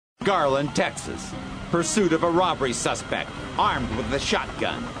Garland, Texas. Pursuit of a robbery suspect, armed with a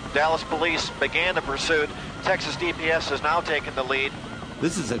shotgun. Dallas police began the pursuit. Texas DPS has now taken the lead.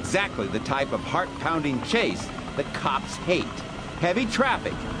 This is exactly the type of heart-pounding chase that cops hate. Heavy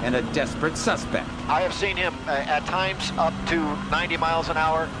traffic and a desperate suspect. I have seen him at times up to 90 miles an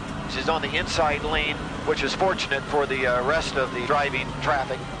hour. He's on the inside lane, which is fortunate for the rest of the driving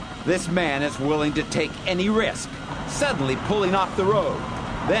traffic. This man is willing to take any risk, suddenly pulling off the road,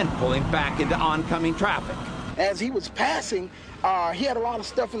 then pulling back into oncoming traffic. As he was passing, he had a lot of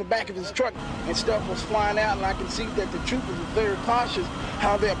stuff in the back of his truck, and stuff was flying out, and I can see that the troopers were very cautious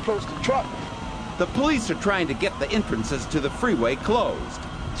how they approached the truck. The police are trying to get the entrances to the freeway closed.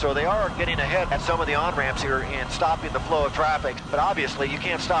 So they are getting ahead at some of the on-ramps here and stopping the flow of traffic. But obviously, you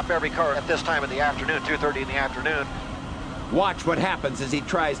can't stop every car at this time of the afternoon, 2:30 in the afternoon. Watch what happens as he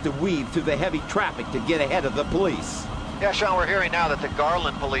tries to weave through the heavy traffic to get ahead of the police. Yeah, Sean, we're hearing now that the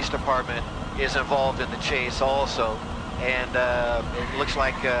Garland Police Department is involved in the chase also. And it looks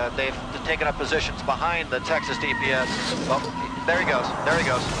like they've taken up positions behind the Texas DPS. Oh, there he goes. There he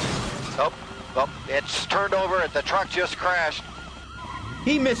goes. Oh, it's turned over. The truck just crashed.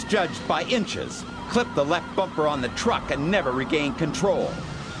 He misjudged by inches, clipped the left bumper on the truck, and never regained control.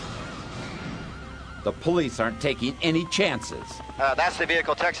 The police aren't taking any chances. That's the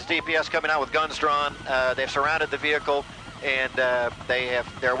vehicle. Texas DPS coming out with guns drawn. They've surrounded the vehicle, and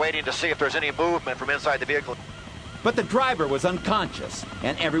they're waiting to see if there's any movement from inside the vehicle. But the driver was unconscious,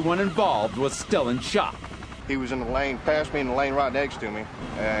 and everyone involved was still in shock. He was in the lane, passed me in the lane right next to me,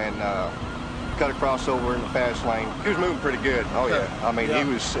 and cut across over in the fast lane. He was moving pretty good. Oh yeah. I mean, he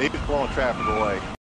was blowing traffic away.